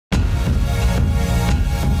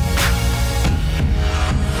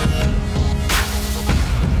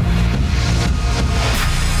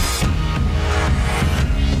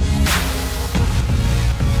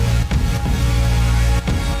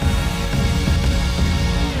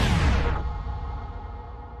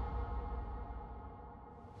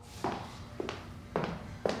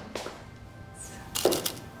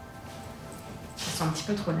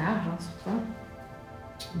peu trop large, hein, surtout.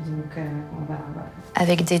 Donc, on va...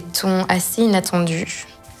 Avec des tons assez inattendus.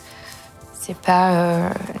 C'est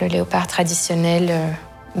pas le léopard traditionnel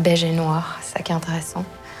beige et noir, c'est ça qui est intéressant.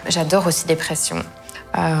 J'adore aussi les pressions,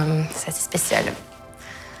 c'est assez spécial.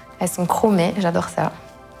 Elles sont chromées, j'adore ça.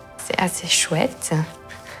 C'est assez chouette.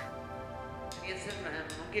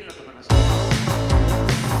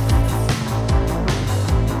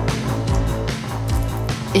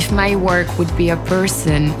 If my work would be a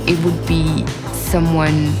person, it would be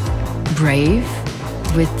someone brave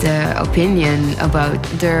with the opinion about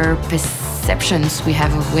their perceptions we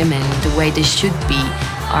have of women, the way they should be,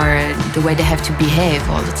 or the way they have to behave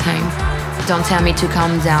all the time. Don't tell me to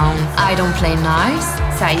calm down. I don't play nice.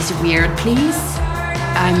 Size weird, please.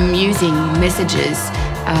 I'm using messages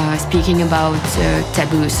speaking about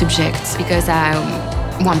taboo subjects because I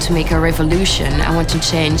want to make a revolution. I want to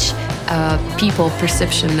change people's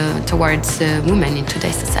perception towards women in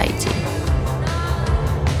today's society.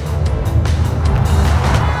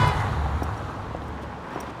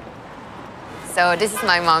 So this is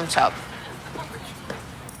my mom's shop.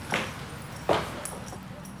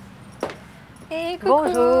 Hey, coucou,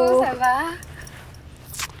 bonjour. Ça va?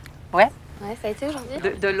 Ouais. Ouais, ça a été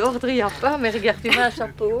aujourd'hui? De l'ordre, il n'y a pas, mais regarde, tu mets un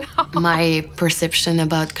chapeau. My perception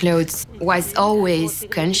about clothes was always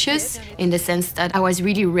conscious in the sense that I was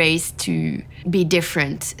really raised to be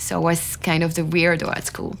different. So I was kind of the weirdo at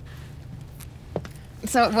school.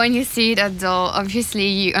 So when you see that doll, obviously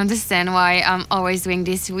you understand why I'm always doing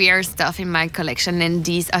this weird stuff in my collection and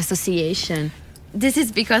these associations. This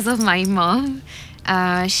is because of my mom.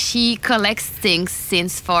 She collects things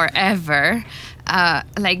since forever.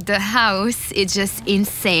 Like the house is just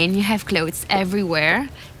insane. You have clothes everywhere.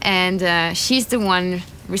 And she's the one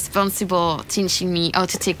responsible teaching me how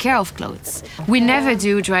to take care of clothes. We never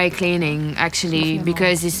do dry cleaning, actually,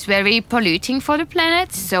 because it's very polluting for the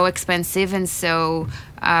planet, so expensive and so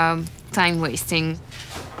time-wasting.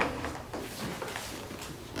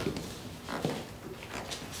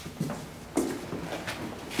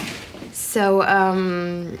 So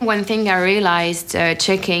one thing I realized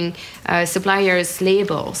checking suppliers'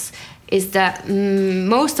 labels is that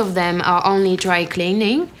most of them are only dry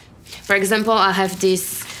cleaning. For example, I have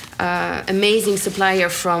this amazing supplier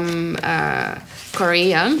from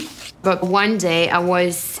Korea, but one day I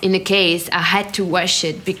was in a case, I had to wash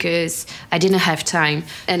it because I didn't have time.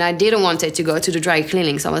 And I didn't want it to go to the dry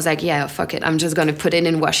cleaning, so I was like, yeah, fuck it, I'm just gonna put it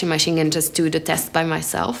in washing machine and just do the test by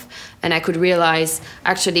myself. And I could realize,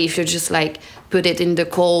 actually, if you just like put it in the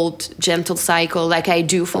cold, gentle cycle, like I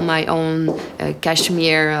do for my own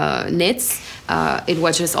cashmere knits, it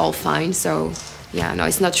was just all fine. So yeah, no,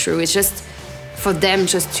 it's not true. It's just for them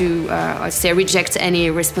just to, say, reject any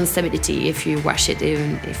responsibility if you wash it,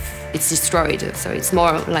 even if it's destroyed. So it's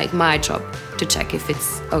more like my job to check if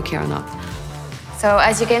it's okay or not. So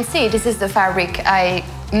as you can see, this is the fabric I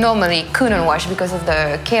normally couldn't wash because of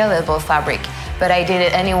the care label fabric, but I did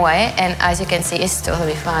it anyway, and as you can see, it's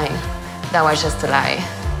totally fine. That was just a lie.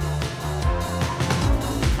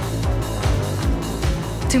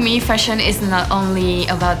 To me, fashion is not only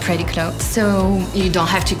about pretty clothes, so you don't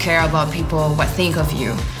have to care about people what think of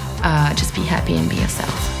you. Just be happy and be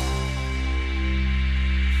yourself.